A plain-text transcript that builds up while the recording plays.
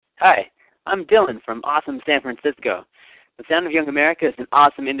Hi, I'm Dylan from awesome San Francisco. The Sound of Young America is an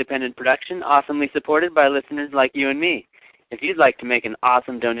awesome independent production, awesomely supported by listeners like you and me. If you'd like to make an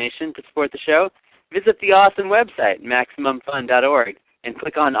awesome donation to support the show, visit the awesome website, MaximumFun.org, and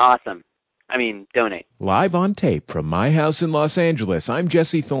click on Awesome. Donate. Live on tape from my house in Los Angeles, I'm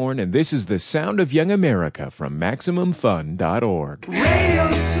Jesse Thorne, and this is the Sound of Young America from MaximumFun.org. Radio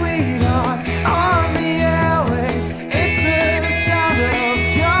sweetheart on the airwaves. It's the sound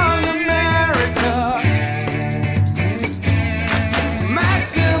of young America.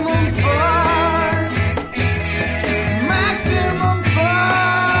 Maximum fun. Maximum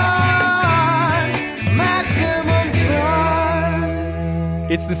fun. Maximum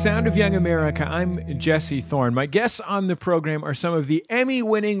fun. It's the Sound of Young America. I'm Jesse Thorne. My guests on the program are some of the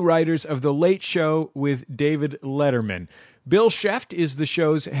Emmy-winning writers of The Late Show with David Letterman. Bill Scheft is the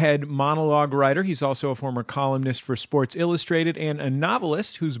show's head monologue writer. He's also a former columnist for Sports Illustrated and a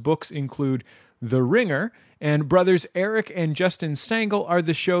novelist whose books include The Ringer. And brothers Eric and Justin Stangel are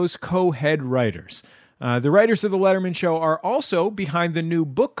the show's co-head writers. The writers of The Letterman Show are also behind the new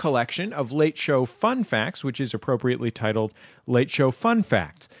book collection of Late Show Fun Facts, which is appropriately titled Late Show Fun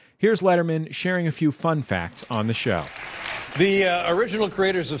Facts. Here's Letterman sharing a few fun facts on the show. The original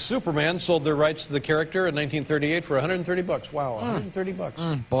creators of Superman sold their rights to the character in 1938 for $130. Wow,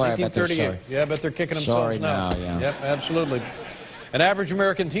 $130. Boy, I bet they're sorry. Yeah, I bet they're kicking themselves Sorry now, yeah. Yep, absolutely. An average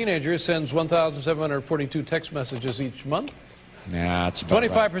American teenager sends 1,742 text messages each month. Nah, it's about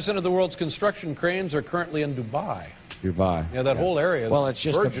 25% of the world's construction cranes are currently in Dubai. Dubai. Yeah, that whole area is Well, it's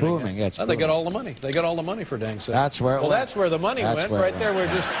just burgeoning. booming. Yeah, it's They got all the money. They got all the money for dang sake. That's where it went. That's where the money That's went. where it Right there, went.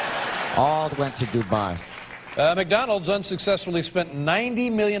 we're just... All went to Dubai. McDonald's unsuccessfully spent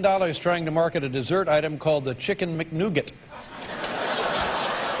 $90 million trying to market a dessert item called the Chicken McNougat.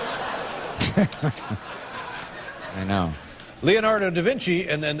 I know. Leonardo da Vinci,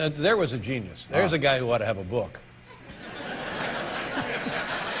 and there was a genius. There's a guy who ought to have a book.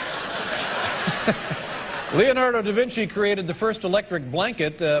 Leonardo da Vinci created the first electric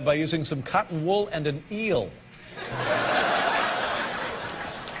blanket by using some cotton wool and an eel.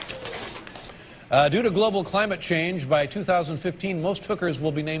 Due to global climate change, by 2015, most hookers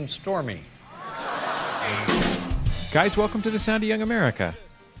will be named Stormy. Guys, welcome to the Sound of Young America.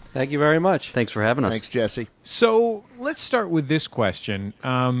 Thank you very much. Thanks for having us. Thanks, Jesse. So let's start with this question.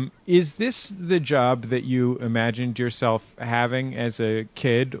 Is this the job that you imagined yourself having as a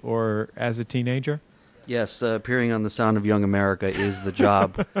kid or as a teenager? Yes, appearing on The Sound of Young America is the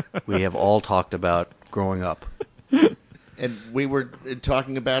job we have all talked about growing up. And we were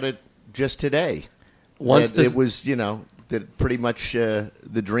talking about it just today. It was, that pretty much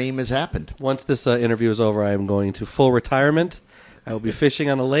the dream has happened. Once this interview is over, I am going to full retirement. I will be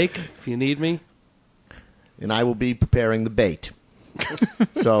fishing on a lake if you need me. And I will be preparing the bait.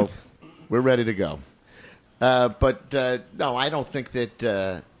 So we're ready to go. But no, I don't think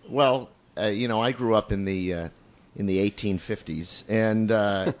that, I grew up in the 1850s, and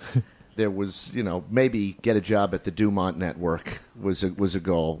there was, maybe get a job at the Dumont Network was a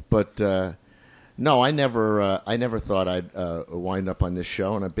goal. But no, I never thought I'd wind up on this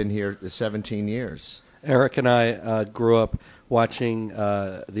show, and I've been here 17 years. Eric and I grew up watching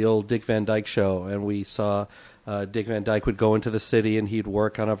the old Dick Van Dyke Show, and we saw Dick Van Dyke would go into the city and he'd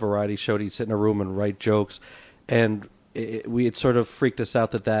work on a variety show. He'd sit in a room and write jokes, and it sort of freaked us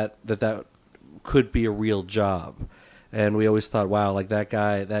out that could be a real job. And we always thought, wow, like that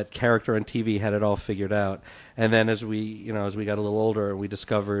guy, that character on TV had it all figured out. And then as we got a little older and we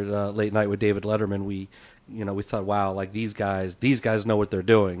discovered Late Night with David Letterman, we thought, wow, like these guys know what they're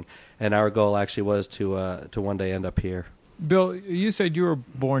doing. And our goal actually was to one day end up here. Bill, you said you were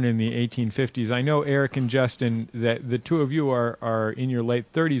born in the 1850s. I know Eric and Justin, that the two of you are in your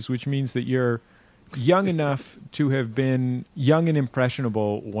late 30s, which means that you're young enough to have been young and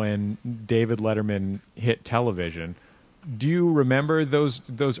impressionable when David Letterman hit television. Do you remember those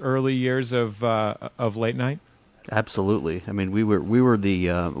early years of late night? Absolutely. I mean, we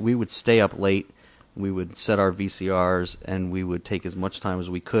would stay up late. We would set our VCRs, and we would take as much time as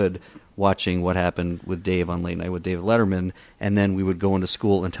we could watching what happened with Dave on Late Night with David Letterman, and then we would go into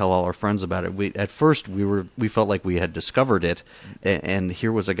school and tell all our friends about it. At first, we felt like we had discovered it, and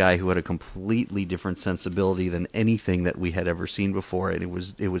here was a guy who had a completely different sensibility than anything that we had ever seen before. And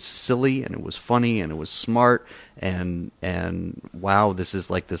it was silly, and it was funny, and it was smart, and wow, this is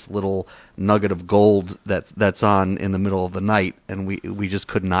like this little nugget of gold that's on in the middle of the night, and we just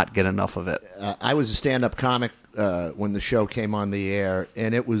could not get enough of it. I was a stand-up comic when the show came on the air,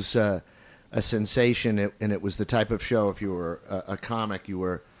 and it was a sensation. And it was the type of show, if you were a comic, you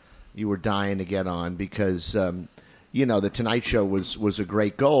were dying to get on, because the Tonight Show was a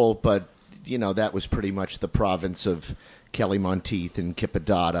great goal, but that was pretty much the province of Kelly Monteith and Kip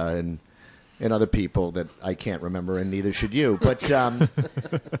Addotta and other people that I can't remember, and neither should you. But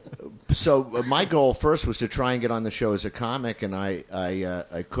so my goal first was to try and get on the show as a comic, and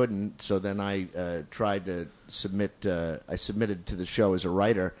I couldn't. So then I tried to submit. I submitted to the show as a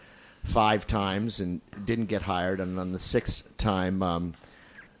writer 5 times and didn't get hired. And on the 6th time,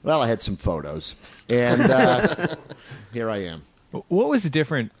 I had some photos, and here I am. What was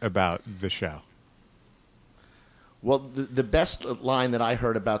different about the show? Well, the best line that I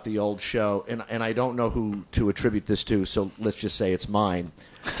heard about the old show, and I don't know who to attribute this to, so let's just say it's mine,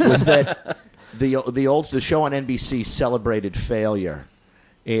 was that the show on NBC celebrated failure,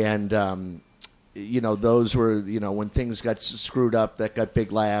 and those were when things got screwed up, that got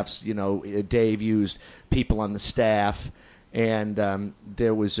big laughs. Dave used people on the staff, and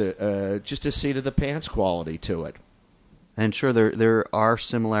there was just a seat of the pants quality to it. And sure, there are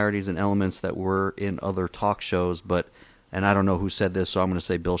similarities and elements that were in other talk shows, and I don't know who said this, so I'm going to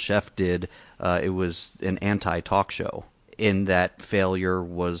say Bill Scheft did. It was an anti-talk show in that failure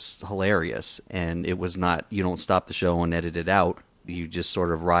was hilarious, and it was not, you don't stop the show and edit it out. You just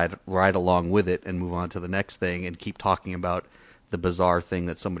sort of ride along with it and move on to the next thing and keep talking about the bizarre thing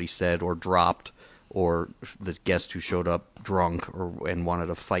that somebody said or dropped, or the guest who showed up drunk and wanted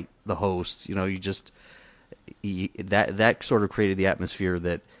to fight the host. You just... that sort of created the atmosphere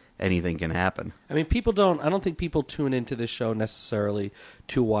that anything can happen. I mean, I don't think people tune into this show necessarily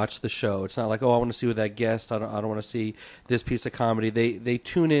to watch the show. It's not like, I want to see with that guest. I don't want to see this piece of comedy. They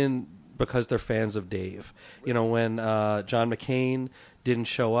tune in because they're fans of Dave. When John McCain didn't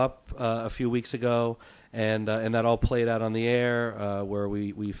show up a few weeks ago, and that all played out on the air, where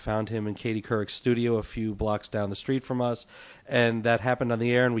we found him in Katie Couric's studio a few blocks down the street from us, and that happened on the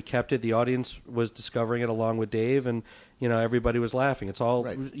air, and we kept it. The audience was discovering it along with Dave, and everybody was laughing. It's all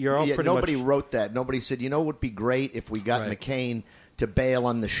right. You're all pretty nobody much... wrote that. Nobody said, it would be great if we got McCain to bail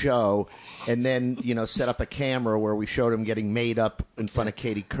on the show, and then set up a camera where we showed him getting made up in front of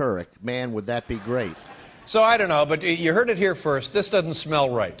Katie Couric. Man, would that be great? So I don't know, but you heard it here first. This doesn't smell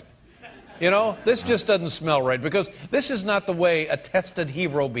right. This just doesn't smell right, because this is not the way a tested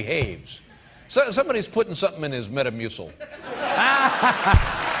hero behaves. So, somebody's putting something in his Metamucil.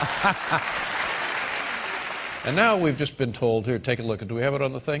 And now we've just been told, here, take a look. Do we have it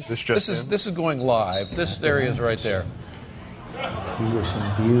on the thing? This is going live. This area is right there. He was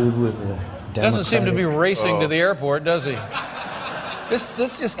imbued with a democratic... Doesn't seem to be racing to the airport, does he? This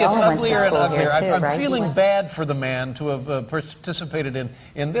just gets uglier and uglier. I'm feeling bad for the man to have participated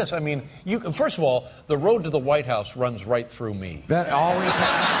in this. I mean, first of all, the road to the White House runs right through me. That always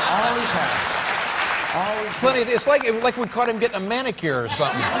has. Always Plenty. It's like we caught him getting a manicure or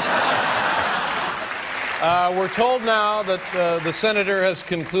something. We're told now that the senator has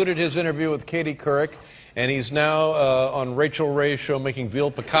concluded his interview with Katie Couric, and he's now on Rachel Ray's show making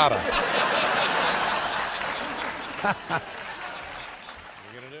veal piccata.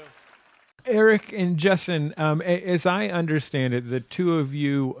 Eric and Justin, as I understand it, the two of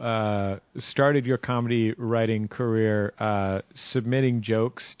you started your comedy writing career submitting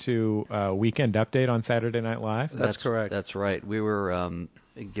jokes to Weekend Update on Saturday Night Live? That's correct. That's right. We were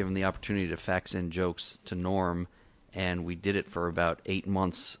given the opportunity to fax in jokes to Norm, and we did it for about 8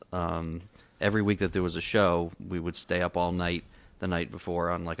 months. Every week that there was a show, we would stay up all night the night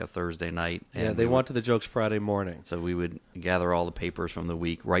before on like a Thursday night. And they wanted the jokes Friday morning. So we would gather all the papers from the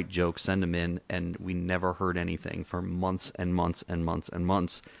week, write jokes, send them in, and we never heard anything for months and months and months and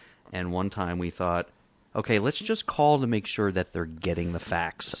months. And one time we thought, okay, let's just call to make sure that they're getting the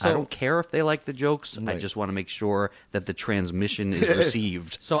facts. I don't care if they like the jokes. Right. I just want to make sure that the transmission is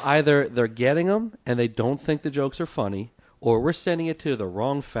received. So either they're getting them and they don't think the jokes are funny, or we're sending it to the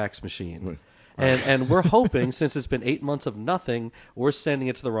wrong fax machine. Right. And we're hoping, since it's been 8 months of nothing, we're sending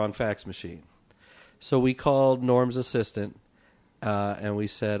it to the wrong fax machine. So we called Norm's assistant, and we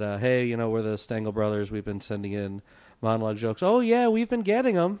said, hey, we're the Stangel brothers. We've been sending in monologue jokes. Oh, yeah, we've been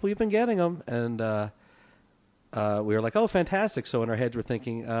getting them. And we were like, oh, fantastic. So in our heads we're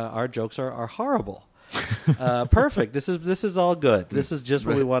thinking, our jokes are horrible. Perfect. This is all good. This is just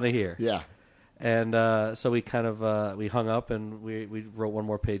what we want to hear. Yeah. And so we kind of we hung up and we wrote one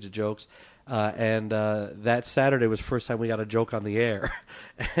more page of jokes. And that Saturday was the first time we got a joke on the air.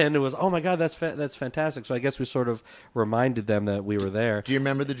 And it was, oh, my God, that's fantastic. So I guess we sort of reminded them that we were there. Do you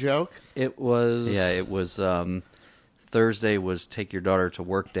remember the joke? It was... Yeah, it was Thursday was Take Your Daughter to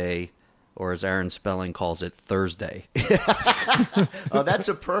Work Day, or as Aaron Spelling calls it, Thursday. Oh, that's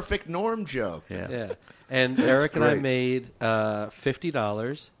a perfect Norm joke. Yeah. And Eric and I made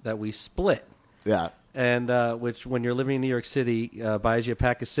 $50 that we split. Yeah. and which, when you're living in New York City, buys you a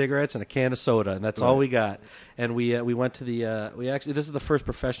pack of cigarettes and a can of soda, and that's all we got. And we went to the this is the first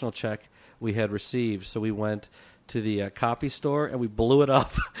professional check we had received, so we went to the copy store and we blew it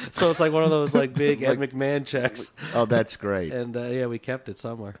up. So it's like one of those like big Ed McMahon checks. Oh, that's great. And we kept it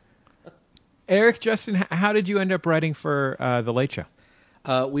somewhere. Eric, Justin, how did you end up writing for The Late Show?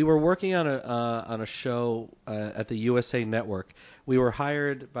 We were working on a show at the USA Network. We were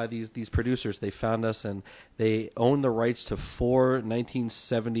hired by these producers. They found us, and they owned the rights to 4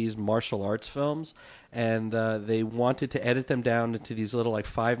 1970s martial arts films, and they wanted to edit them down into these little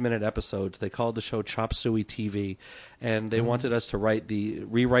 5-minute episodes. They called the show Chop Suey TV, and they wanted us to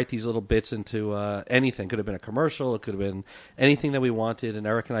rewrite these little bits into anything. Could have been a commercial. It could have been anything that we wanted, and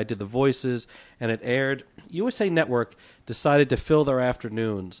Eric and I did the voices, and it aired. USA Network decided to fill their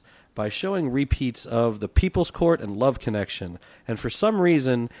afternoons by showing repeats of The People's Court and Love Connection. And for some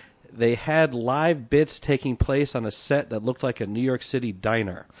reason, they had live bits taking place on a set that looked like a New York City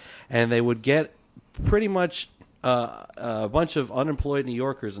diner. And they would get pretty much a bunch of unemployed New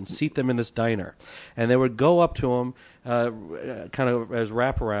Yorkers and seat them in this diner. And they would go up to them kind of as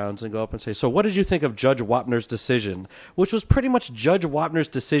wraparounds and go up and say, so what did you think of Judge Wapner's decision? Which was pretty much Judge Wapner's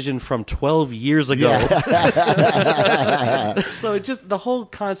decision from 12 years ago. Yeah. So it just, the whole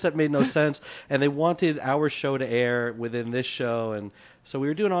concept made no sense. And they wanted our show to air within this show. And so we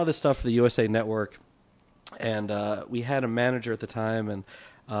were doing all this stuff for the USA Network. And we had a manager at the time, and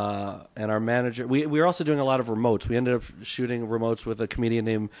our manager, we were also doing a lot of remotes. We ended up shooting remotes with a comedian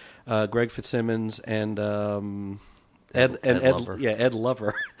named Greg Fitzsimmons and Ed Lover. Yeah, Ed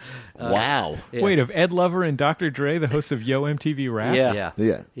Lover. Wow. Yeah. Wait, of Ed Lover and Dr. Dre, the hosts of Yo MTV Raps?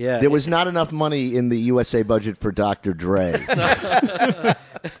 Yeah. There was not enough money in the USA budget for Dr. Dre.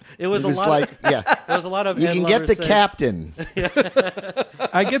 It was a lot of You Ed can Lover get the saying, captain.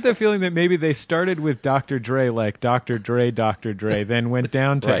 I get the feeling that maybe they started with Dr. Dre, like Dr. Dre, then went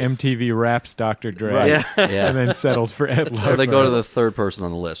down to MTV Raps Dr. Dre, and then settled for Ed Lover. So they go to the third person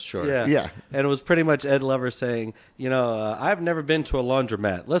on the list, sure. Yeah. And it was pretty much Ed Lover saying, I've never been to a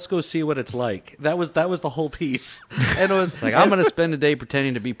laundromat. Let's go see what it's like. That was the whole piece. And it was like, I'm going to spend a day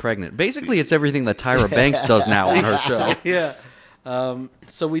pretending to be pregnant. Basically, it's everything that Tyra Banks does now on her show. Yeah.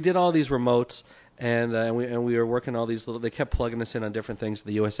 So we did all these remotes, and we were working all these little. They kept plugging us in on different things at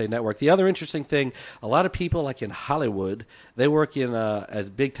the USA Network. The other interesting thing, a lot of people like in Hollywood, they work in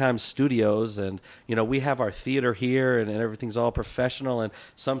at big time studios, and we have our theater here, and everything's all professional. And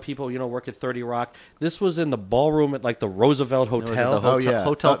some people work at 30 Rock. This was in the ballroom at the Roosevelt Hotel.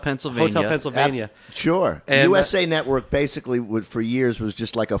 Hotel Pennsylvania. Hotel Pennsylvania. Sure. And USA Network basically for years was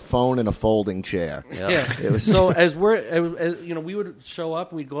just like a phone and a folding chair. Yeah. It was so as we would show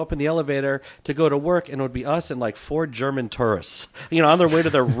up and we'd go up in the elevator to go to work, and it would be us and 4 German tourists, on their way to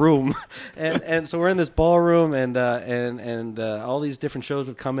their room, and so we're in this ballroom, and all these different shows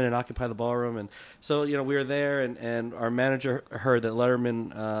would come in and occupy the ballroom, and so we were there, and our manager heard that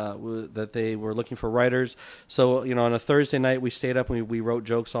Letterman that they were looking for writers, so on a Thursday night we stayed up and we wrote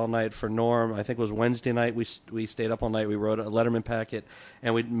jokes all night for Norm. I think it was Wednesday night we stayed up all night. We wrote a Letterman packet,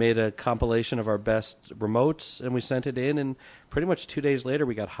 and we made a compilation of our best remotes, and we sent it in, and pretty much 2 days later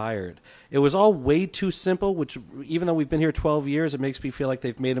we got hired. It was all way too simple, which even though we've been here 12 years, it makes me feel like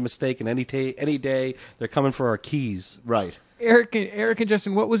they've made a mistake, and any day they're coming for our keys. Right. Eric and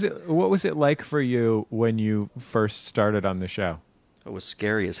Justin, what was it like for you when you first started on the show? It was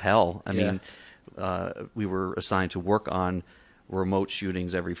scary as hell. I mean, we were assigned to work on remote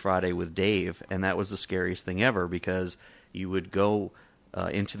shootings every Friday with Dave, and that was the scariest thing ever, because you would go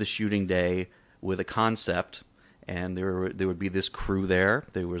into the shooting day with a concept, and there would be this crew there.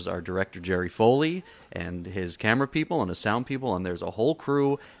 There was our director, Jerry Foley, and his camera people and his sound people, and there's a whole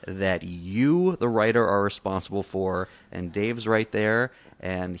crew that you, the writer, are responsible for, and Dave's right there,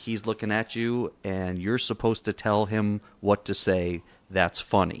 and he's looking at you, and you're supposed to tell him what to say that's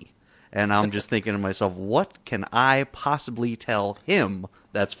funny. And I'm just thinking to myself, what can I possibly tell him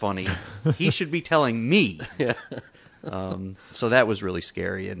that's funny? He should be telling me. So that was really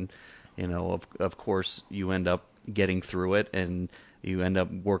scary, and of course, you end up getting through it, and you end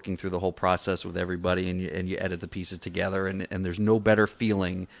up working through the whole process with everybody, and you edit the pieces together, and there's no better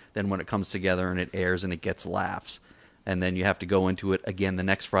feeling than when it comes together and it airs and it gets laughs. And then you have to go into it again the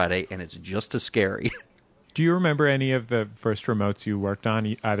next Friday, and it's just as scary. Do you remember any of the first remotes you worked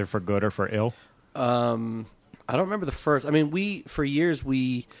on, either for good or for ill? I don't remember the first. I mean, for years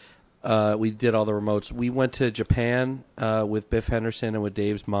we did all the remotes. We went to Japan with Biff Henderson and with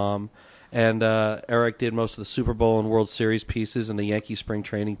Dave's mom. And Eric did most of the Super Bowl and World Series pieces and the Yankee spring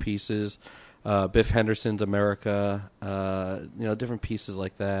training pieces. Biff Henderson's America, different pieces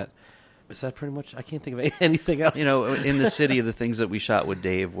like that. Is that pretty much? I can't think of anything else. You know, in the city, the things that we shot with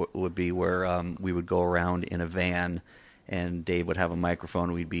Dave would be where we would go around in a van, and Dave would have a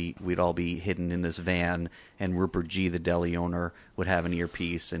microphone. We'd all be hidden in this van, and Rupert G., the deli owner, would have an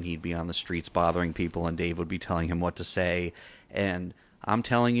earpiece, and he'd be on the streets bothering people, and Dave would be telling him what to say. And I'm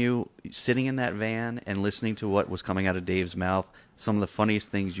telling you, sitting in that van and listening to what was coming out of Dave's mouth, some of the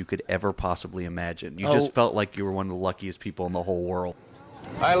funniest things you could ever possibly imagine. You just felt like you were one of the luckiest people in the whole world.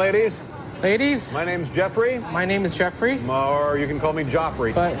 Hi, ladies. Ladies. My name's Jeffrey. My name is Jeffrey. Or you can call me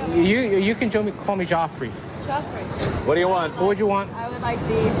Joffrey. But you can call me Joffrey. Joffrey. What do you want? What would you want? I would like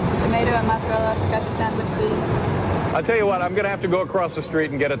the tomato and mozzarella focaccia sandwich, please. I'll tell you what, I'm going to have to go across the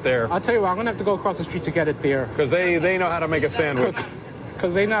street and get it there. I'll tell you what, I'm going to have to go across the street to get it there. Because they know how to make a sandwich.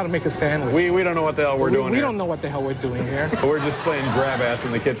 Because they know how to make a sandwich. We don't know what the hell we're doing here. We don't know what the hell we're doing here. We're just playing grab ass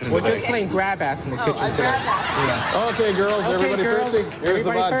in the kitchen. We're just playing grab ass in the kitchen today. Yeah. Okay, girls. Okay, everybody girls. thirsty? Here's Everybody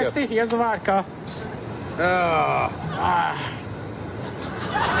the vodka. thirsty? Here's the vodka.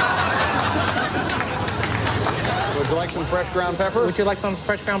 Would you like some fresh ground pepper? Would you like some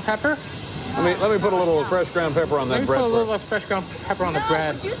fresh ground pepper? Let me put a little fresh ground pepper on that bread. Let me put a little fresh ground pepper on the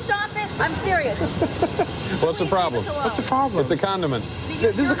bread. Would you stop it? I'm serious. What's the problem? What's the problem? It's a condiment.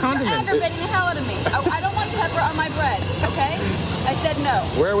 This is a condiment. You're aggravating the hell out of me. I don't want pepper on my bread, okay? I said no.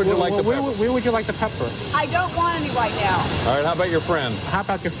 Where would you like the pepper? Where would you like the pepper? I don't want any right now. All right, how about your friend? How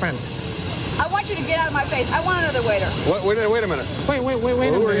about your friend? I want you to get out of my face. I want another waiter. Wait a minute. Wait a minute.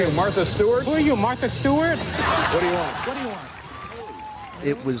 Who are you, Martha Stewart? Who are you, Martha Stewart? What do you want? What do you want?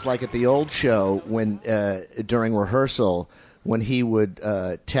 It was like at the old show when during rehearsal when he would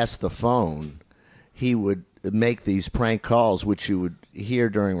test the phone, he would make these prank calls which you would hear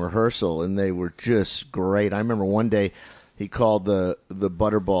during rehearsal, and they were just great. I remember one day he called the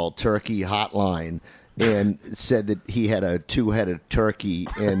Butterball Turkey hotline and said that he had a two-headed turkey,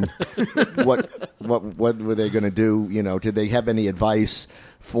 and what were they going to do? You know, did they have any advice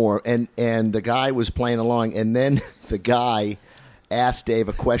for? And the guy was playing along, and then the guy asked Dave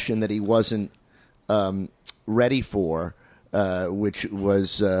a question that he wasn't ready for, which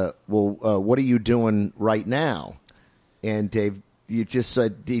was, what are you doing right now? And Dave, you just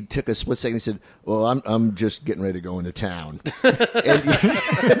said, he took a split second and said, well, I'm just getting ready to go into town.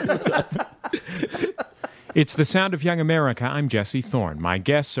 It's The Sound of Young America. I'm Jesse Thorne. My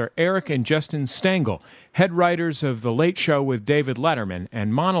guests are Eric and Justin Stangel, head writers of The Late Show with David Letterman,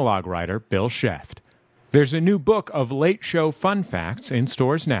 and monologue writer Bill Scheft. There's a new book of Late Show fun facts in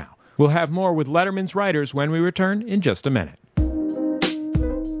stores now. We'll have more with Letterman's writers when we return in just a minute.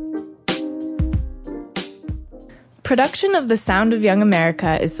 Production of The Sound of Young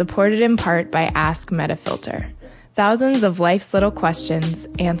America is supported in part by Ask Metafilter. Thousands of life's little questions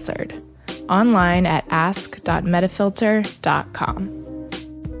answered. Online at ask.metafilter.com.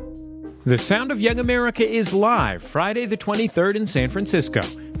 The Sound of Young America is live Friday the 23rd in San Francisco.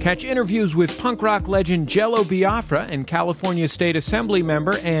 Catch interviews with punk rock legend Jello Biafra and California State Assembly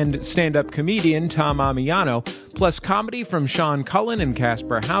member and stand-up comedian Tom Amiano, plus comedy from Sean Cullen and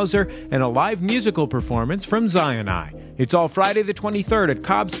Casper Hauser, and a live musical performance from Zion I. It's all Friday the 23rd at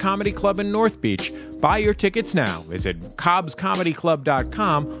Cobb's Comedy Club in North Beach. Buy your tickets now. Visit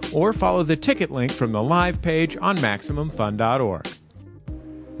cobbscomedyclub.com or follow the ticket link from the live page on MaximumFun.org.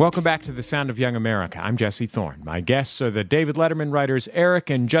 Welcome back to The Sound of Young America. I'm Jesse Thorne. My guests are the David Letterman writers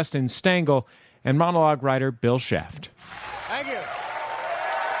Eric and Justin Stangel and monologue writer Bill Scheft. Thank you.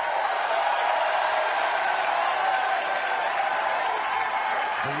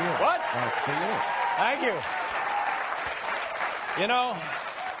 What? Thank you. You know,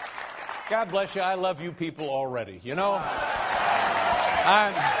 God bless you. I love you people already. You know,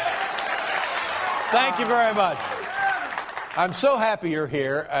 thank you very much. I'm so happy you're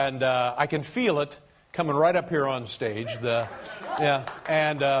here, and I can feel it coming right up here on stage.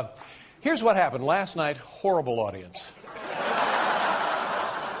 Here's what happened last night. Horrible audience.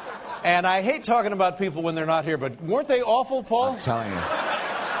 And I hate talking about people when they're not here, but weren't they awful, Paul? I'm telling you.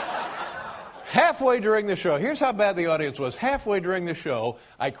 Halfway during the show, here's how bad the audience was. Halfway during the show,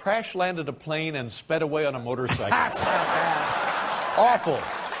 I crash-landed a plane and sped away on a motorcycle. That's not bad. Awful.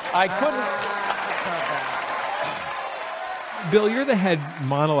 I couldn't... Bill, you're the head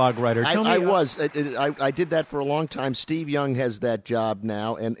monologue writer. Tell me, I was. I did that for a long time. Steve Young has that job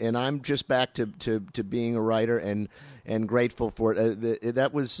now, and I'm just back to being a writer and grateful for it.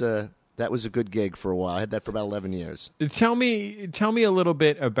 That was a good gig for a while. I had that for about 11 years. Tell me a little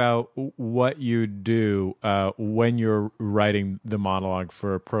bit about what you do when you're writing the monologue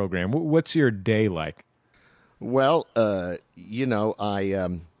for a program. What's your day like? Well, I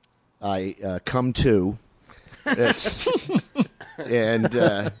come to. It's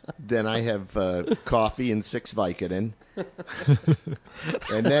And then I have coffee and 6 Vicodin.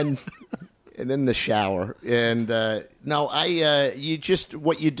 and then the shower. And you just,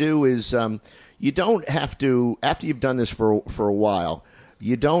 what you do is you don't have to, after you've done this for a while,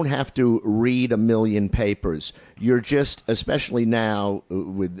 you don't have to read a million papers. You're just, especially now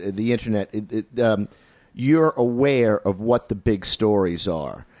with the internet, you're aware of what the big stories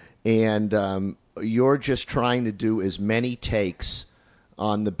are. And you're just trying to do as many takes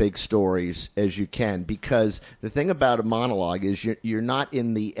on the big stories as you can, because the thing about a monologue is you're not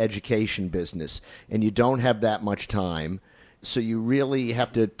in the education business, and you don't have that much time. So you really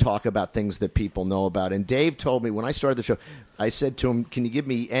have to talk about things that people know about. And Dave told me when I started the show, I said to him, can you give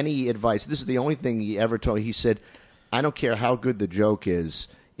me any advice? This is the only thing he ever told me. He said, I don't care how good the joke is,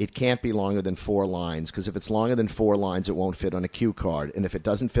 it can't be longer than 4 lines, because if it's longer than 4 lines, it won't fit on a cue card. And if it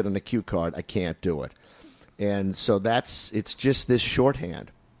doesn't fit on a cue card, I can't do it. And so it's just this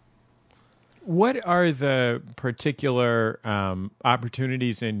shorthand. What are the particular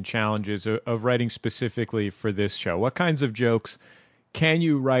opportunities and challenges of writing specifically for this show? What kinds of jokes can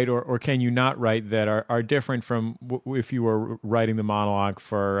you write or can you not write that are different from if you were writing the monologue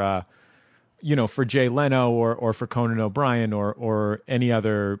for for Jay Leno or for Conan O'Brien or any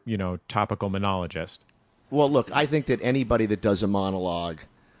other topical monologist? Well, look, I think that anybody that does a monologue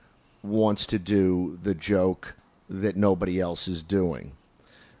wants to do the joke that nobody else is doing.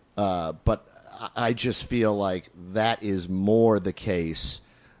 But I just feel like that is more the case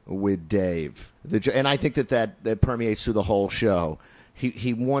with Dave. And I think that permeates through the whole show.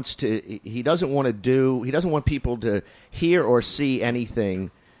 He doesn't want people to hear or see anything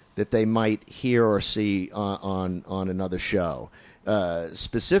that they might hear or see on another show.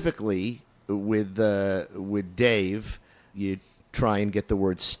 Specifically with Dave, you try and get the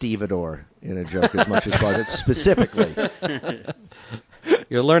word stevedore in a joke as much as possible. Specifically.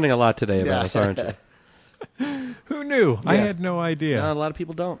 You're learning a lot today about us, aren't you? Who knew? Yeah. I had no idea. A lot of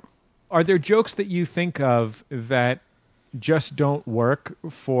people don't. Are there jokes that you think of that just don't work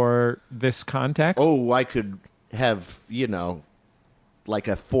for this context? Oh, I could have, like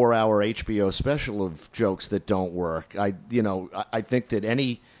a 4-hour HBO special of jokes that don't work. I think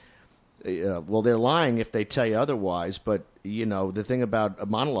that they're lying if they tell you otherwise, but, the thing about a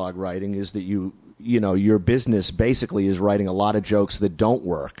monologue writing is that your business basically is writing a lot of jokes that don't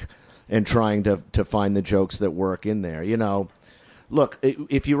work and trying to find the jokes that work in there. Look,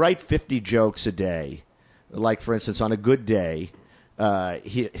 if you write 50 jokes a day, like for instance on a good day,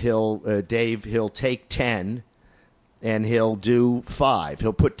 he'll take 10 and he'll do 5.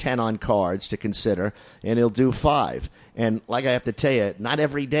 He'll put 10 on cards to consider, and he'll do 5. And like I have to tell you, not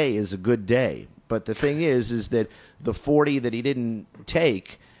every day is a good day. But the thing is that the 40 that he didn't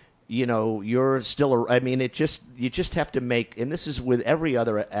take, you're still. You just have to make, and this is with every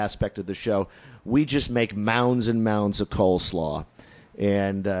other aspect of the show. We just make mounds and mounds of coleslaw,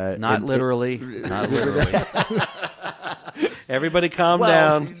 and not literally. Everybody, calm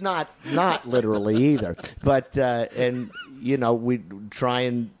down. Not literally either, but we try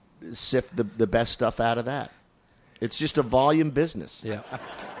and sift the best stuff out of that. It's just a volume business. Yeah.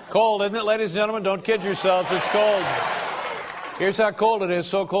 Cold, isn't it, ladies and gentlemen? Don't kid yourselves. It's cold. Here's how cold it is.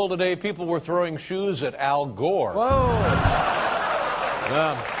 So cold today, people were throwing shoes at Al Gore. Whoa.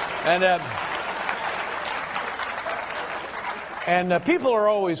 And people are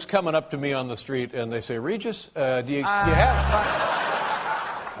always coming up to me on the street, and they say, Regis, do you have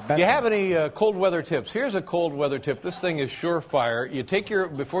any cold weather tips? Here's a cold weather tip. This thing is surefire. You take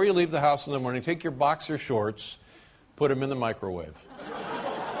before you leave the house in the morning, take your boxer shorts, put them in the microwave.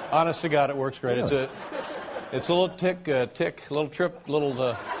 Honest to God, it works great. Really? It's a little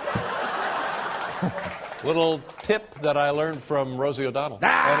little tip that I learned from Rosie O'Donnell,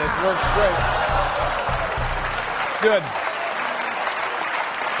 and it works great. Good.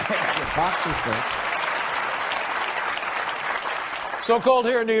 So cold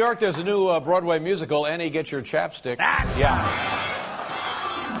here in New York, there's a new Broadway musical, Annie, Get Your Chapstick. Yeah.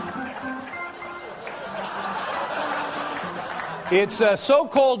 It's so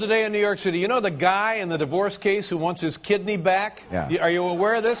cold today in New York City. You know the guy in the divorce case who wants his kidney back? Yeah. Are you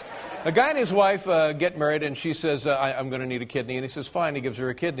aware of this? A guy and his wife get married, and she says, I'm going to need a kidney. And he says, fine. He gives her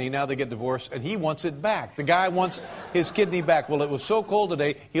a kidney. Now they get divorced, and he wants it back. The guy wants his kidney back. Well, it was so cold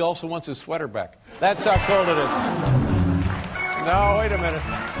today, he also wants his sweater back. That's how cold it is. No, wait a minute.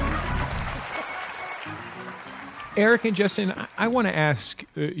 Eric and Justin, I want to ask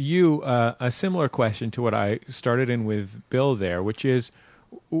you a similar question to what I started in with Bill there, which is,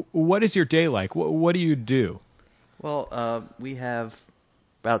 what is your day like? What do you do? Well, we have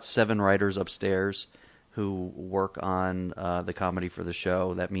about 7 writers upstairs, who work on the comedy for the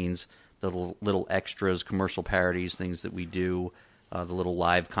show. That means the little extras, commercial parodies, things that we do, the little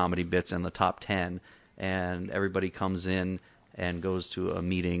live comedy bits, and the top 10. And everybody comes in and goes to a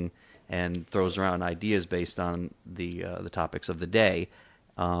meeting and throws around ideas based on the topics of the day.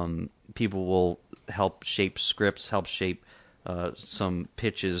 People will help shape scripts, help shape some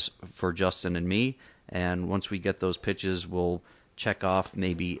pitches for Justin and me. And once we get those pitches, we'll check off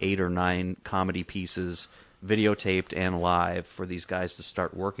maybe 8 or 9 comedy pieces, videotaped and live, for these guys to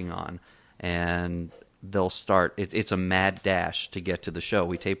start working on. And they'll start. It's a mad dash to get to the show.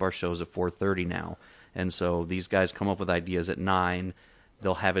 We tape our shows at 4:30 now. And so these guys come up with ideas at 9.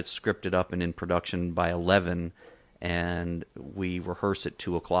 They'll have it scripted up and in production by 11, and we rehearse at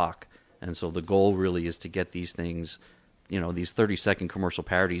 2 o'clock. And so the goal really is to get these things, these 30-second commercial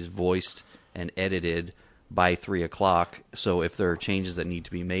parodies voiced and edited by 3 o'clock. So if there are changes that need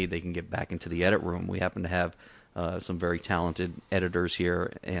to be made, they can get back into the edit room. We happen to have some very talented editors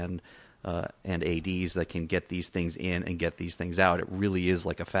here and ADs that can get these things in and get these things out. It really is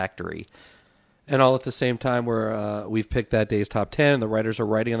like a factory. And all at the same time, we've picked that day's top 10. The writers are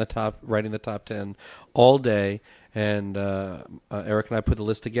writing the top 10 all day. And Eric and I put the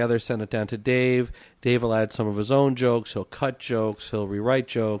list together, send it down to Dave. Dave will add some of his own jokes. He'll cut jokes. He'll rewrite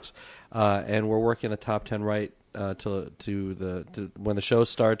jokes. And we're working the top 10 right to when the show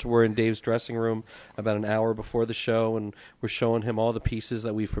starts. We're in Dave's dressing room about an hour before the show, and we're showing him all the pieces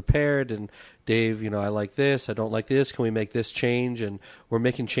that we've prepared. And Dave, I like this. I don't like this. Can we make this change? And we're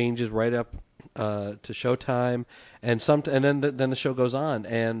making changes right up to showtime, and then the show goes on,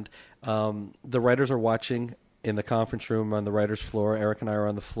 and the writers are watching in the conference room on the writers' floor. Eric and I are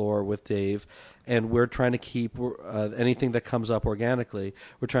on the floor with Dave, and we're trying to keep anything that comes up organically.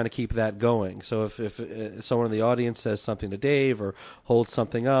 We're trying to keep that going. So if someone in the audience says something to Dave or holds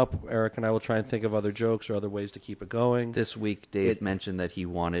something up, Eric and I will try and think of other jokes or other ways to keep it going. This week, Dave mentioned that he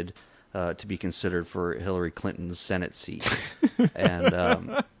wanted to be considered for Hillary Clinton's Senate seat,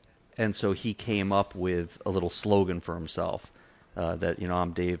 and so he came up with a little slogan for himself that,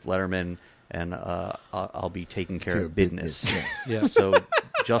 I'm Dave Letterman, and I'll be taking care of business. Yeah. So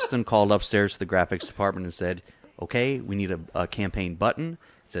Justin called upstairs to the graphics department and said, okay, we need a campaign button.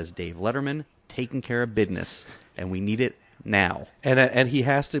 It says Dave Letterman, taking care of business, and we need it now. And he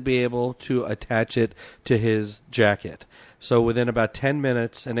has to be able to attach it to his jacket. So within about 10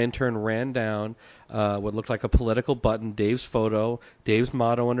 minutes, an intern ran down what looked like a political button, Dave's photo, Dave's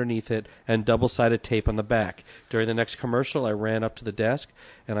motto underneath it, and double-sided tape on the back. During the next commercial, I ran up to the desk,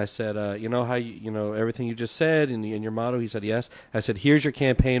 and I said, how everything you just said in your motto? He said, yes. I said, here's your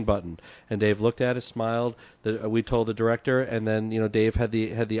campaign button. And Dave looked at it, smiled. We told the director, and then, Dave had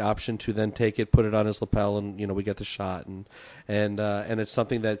the option to then take it, put it on his lapel, and, we get the shot. And it's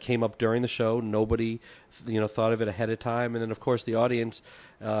something that came up during the show. Nobody, thought of it ahead of time. And then, of course, the audience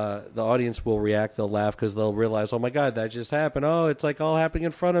will react. They'll laugh because they'll realize, oh, my God, that just happened. Oh, it's like all happening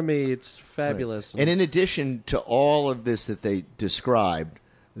in front of me. It's fabulous. Right. And in addition to all of this that they described,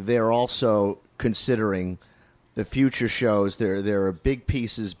 they're also considering the future shows. There are big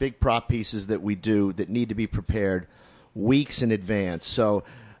pieces, big prop pieces that we do that need to be prepared weeks in advance. So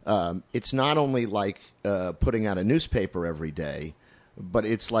it's not only like putting out a newspaper every day, but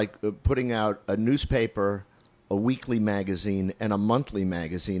it's like putting out a newspaper, a weekly magazine, and a monthly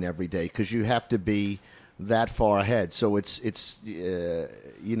magazine every day, because you have to be that far ahead. So it's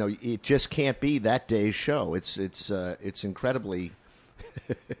it just can't be that day's show. It's incredibly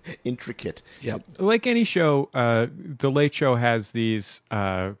intricate. Yep. Like any show, the Late Show has these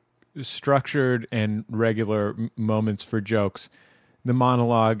structured and regular moments for jokes, the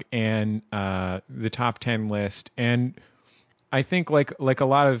monologue and the top 10 list. And I think like a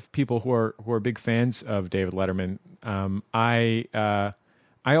lot of people who are big fans of David Letterman, I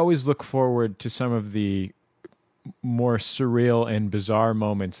always look forward to some of the more surreal and bizarre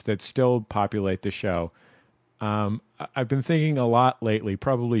moments that still populate the show. I've been thinking a lot lately,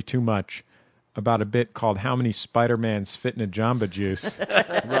 probably too much, about a bit called How Many Spider-Mans Fit in a Jamba Juice.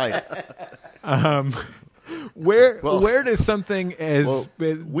 Right. Where does something as...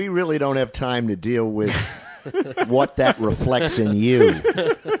 we really don't have time to deal with what that reflects in you,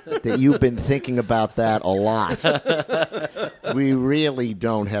 that you've been thinking about that a lot. We really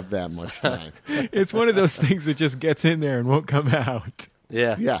don't have that much time. It's one of those things that just gets in there and won't come out.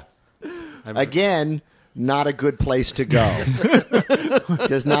 Yeah. Again, not a good place to go.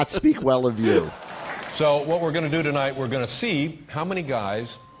 Does not speak well of you. So what we're going to do tonight, we're going to see how many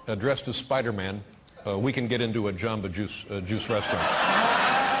guys dressed as Spider-Man we can get into a Jamba Juice restaurant.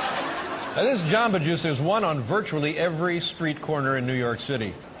 Now, this Jamba Juice, there's one on virtually every street corner in New York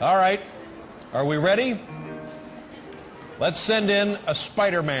City. All right, Are we ready? Let's send in a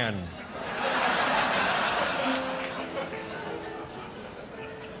Spider-Man.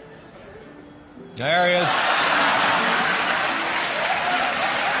 There he is.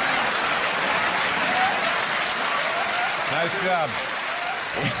 Nice job.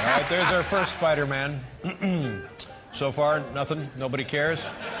 All right, there's our first Spider-Man. So far, nothing. Nobody cares.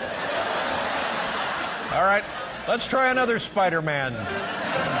 All right, let's try another Spider-Man.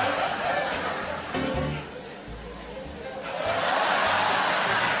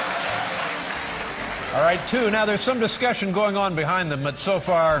 All right, 2. Now, there's some discussion going on behind them, but so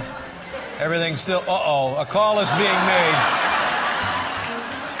far, everything's still... Uh-oh, a call is being made.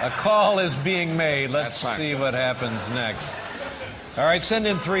 A call is being made. Let's see what happens next. All right, send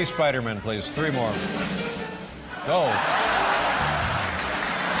in 3 Spider-Men, please. 3 more. Go.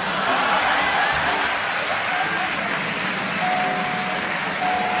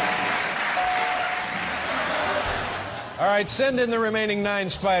 All right, send in the remaining 9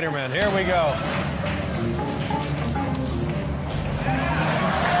 Spider-Men. Here we go.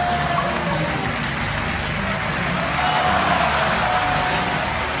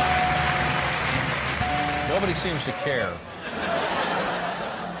 Nobody seems to care.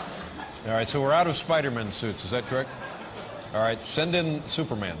 All right, so we're out of Spider-Man suits. Is that correct? All right, send in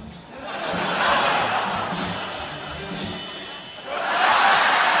Superman.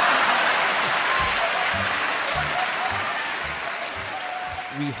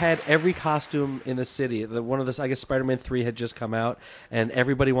 We had every costume in the city. I guess Spider-Man 3 had just come out, and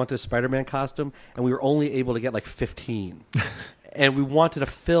everybody wanted a Spider-Man costume, and we were only able to get like 15. And we wanted to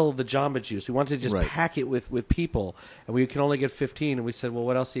fill the Jamba Juice. We wanted to just pack it with people, and we can only get 15. And we said, well,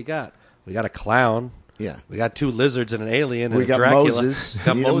 what else do you got? We got a clown. Yeah. We got 2 lizards and an alien we and a got Dracula. Moses. We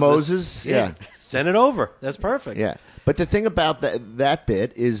got Moses. Yeah. Send it over. That's perfect. Yeah. But the thing about that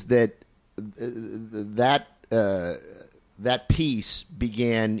bit is that that piece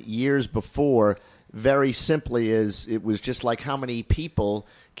began years before, very simply as it was just like how many people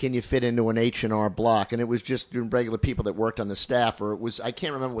can you fit into an H&R Block, and it was just regular people that worked on the staff, or it was, I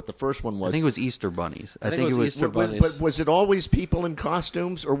can't remember what the first one was. I think it was Easter bunnies. I think it was Easter bunnies. But was it always people in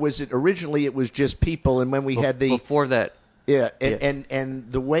costumes, or was it originally it was just people, and when we had the before that? Yeah,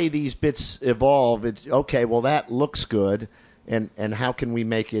 and the way these bits evolve, it's okay. Well, that looks good. And how can we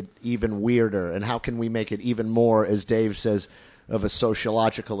make it even weirder? And how can we make it even more, as Dave says, of a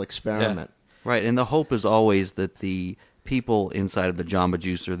sociological experiment? Yeah. Right, and the hope is always that the people inside of the Jamba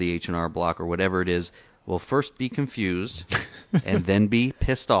Juice or the H&R Block or whatever it is will first be confused and then be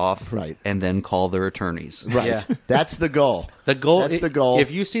pissed off, right, and then call their attorneys. Right, yeah. That's the goal. That's the goal.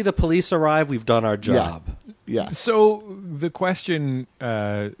 If you see the police arrive, we've done our job. Yeah. So the question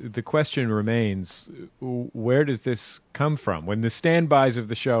remains: where does this come from? When the standbys of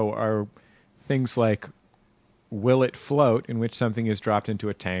the show are things like, will it float, in which something is dropped into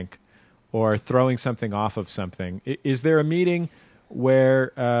a tank, or throwing something off of something? Is there a meeting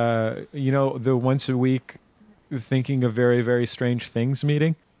where the once a week thinking of very, very strange things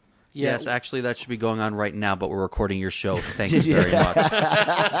meeting? Yes, actually, that should be going on right now, but we're recording your show. Thank you very much.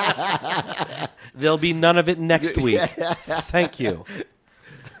 There'll be none of it next week. Thank you.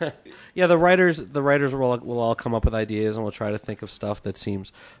 Yeah, the writers will all come up with ideas, and we'll try to think of stuff that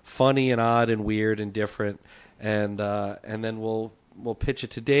seems funny and odd and weird and different, and then we'll pitch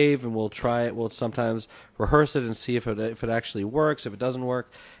it to Dave, and we'll try it. We'll sometimes rehearse it and see if it actually works. If it doesn't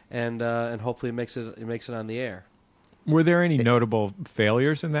work, and hopefully it makes it on the air. Were there any notable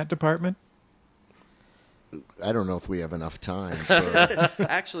failures in that department? I don't know if we have enough time.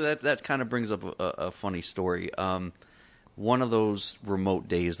 Actually, that kind of brings up a funny story. One of those remote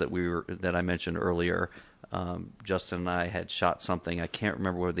days that I mentioned earlier, Justin and I had shot something. I can't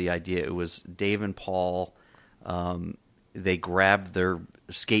remember what the idea. It was Dave and Paul. They grabbed their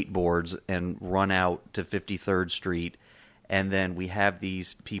skateboards and run out to 53rd Street. And then we have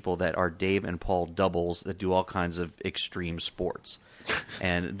these people that are Dave and Paul doubles that do all kinds of extreme sports.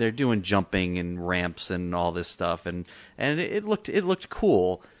 And they're doing jumping and ramps and all this stuff. And it looked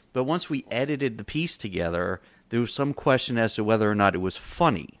cool. But once we edited the piece together, there was some question as to whether or not it was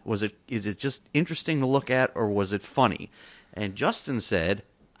funny. Is it just interesting to look at, or was it funny? And Justin said,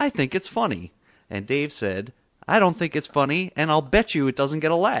 I think it's funny. And Dave said, I don't think it's funny, and I'll bet you it doesn't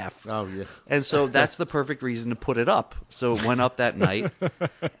get a laugh. Oh, yeah. And so that's the perfect reason to put it up. So it went up that night,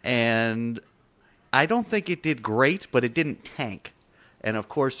 and I don't think it did great, but it didn't tank. And, of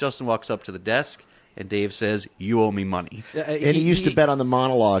course, Justin walks up to the desk, and Dave says, you owe me money. And he used to bet on the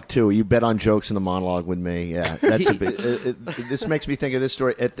monologue, too. You bet on jokes in the monologue with me. Yeah, that's a bit. This makes me think of this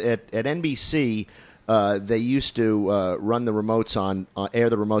story. At NBC, they used to run the remotes air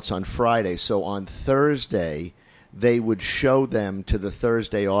the remotes on Friday. So on Thursday, they would show them to the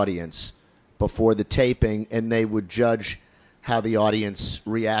Thursday audience before the taping, and they would judge how the audience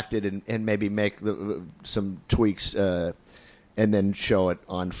reacted and maybe make some tweaks and then show it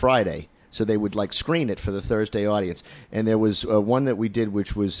on Friday. So they would screen it for the Thursday audience. And there was one that we did,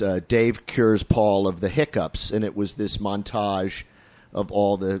 which was Dave cures Paul of the hiccups, and it was this montage of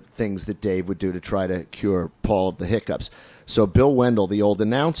all the things that Dave would do to try to cure Paul of the hiccups. So Bill Wendell, the old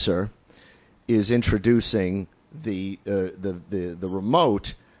announcer, is introducing the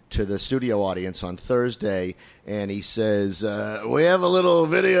remote to the studio audience on Thursday, and he says, we have a little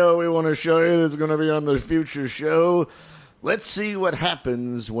video we want to show you that's going to be on the future show. Let's see what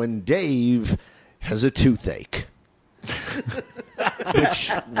happens when Dave has a toothache.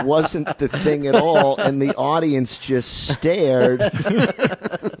 Which wasn't the thing at all, and the audience just stared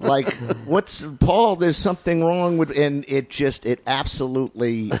like, what's Paul, there's something wrong with, and it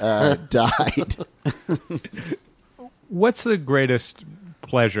absolutely died. What's the greatest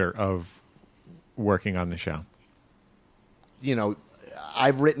pleasure of working on the show?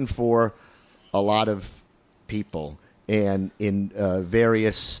 I've written for a lot of people, and in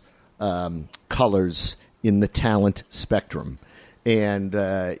various colors in the talent spectrum. And,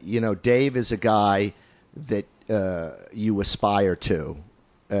 Dave is a guy that you aspire to.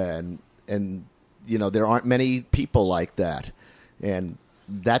 And there aren't many people like that. And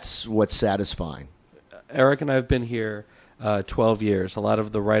that's what's satisfying. Eric and I have been here 12 years. A lot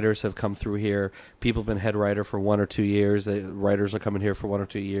of the writers have come through here. People have been head writer for 1 or 2 years. The writers are coming here for 1 or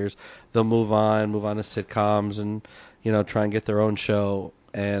 2 years. They'll move on to sitcoms and, try and get their own show.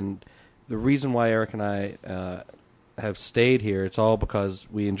 And the reason why Eric and I have stayed here, it's all because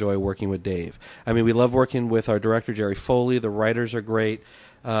we enjoy working with Dave. I mean, we love working with our director, Jerry Foley. The writers are great.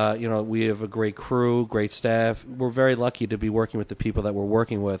 We have a great crew, great staff. We're very lucky to be working with the people that we're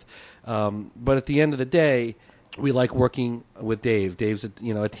working with. But at the end of the day, we like working with Dave. Dave's,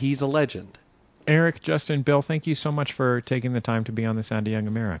 he's a legend. Eric, Justin, Bill, thank you so much for taking the time to be on The Sound of Young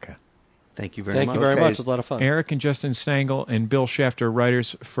America. Thank you very much. Thank you very much. It was a lot of fun. Eric and Justin Stangel and Bill Scheft are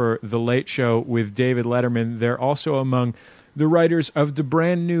writers for The Late Show with David Letterman. They're also among the writers of the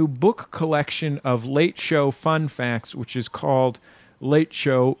brand new book collection of Late Show Fun Facts, which is called Late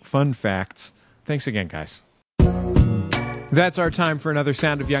Show Fun Facts. Thanks again, guys. That's our time for another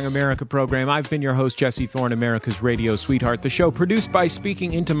Sound of Young America program. I've been your host, Jesse Thorne, America's radio sweetheart. The show produced by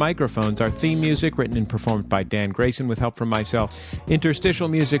Speaking Into Microphones. Our theme music written and performed by Dan Grayson with help from myself. Interstitial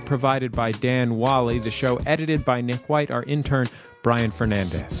music provided by Dan Wally. The show edited by Nick White. Our intern, Brian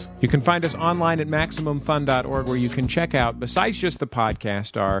Fernandez. You can find us online at MaximumFun.org, where you can check out, besides just the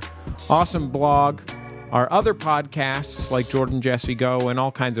podcast, our awesome blog, our other podcasts like Jordan Jesse Go, and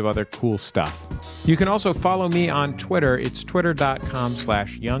all kinds of other cool stuff. You can also follow me on Twitter. It's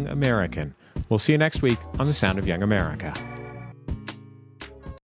twitter.com/YoungAmerican. We'll see you next week on The Sound of Young America.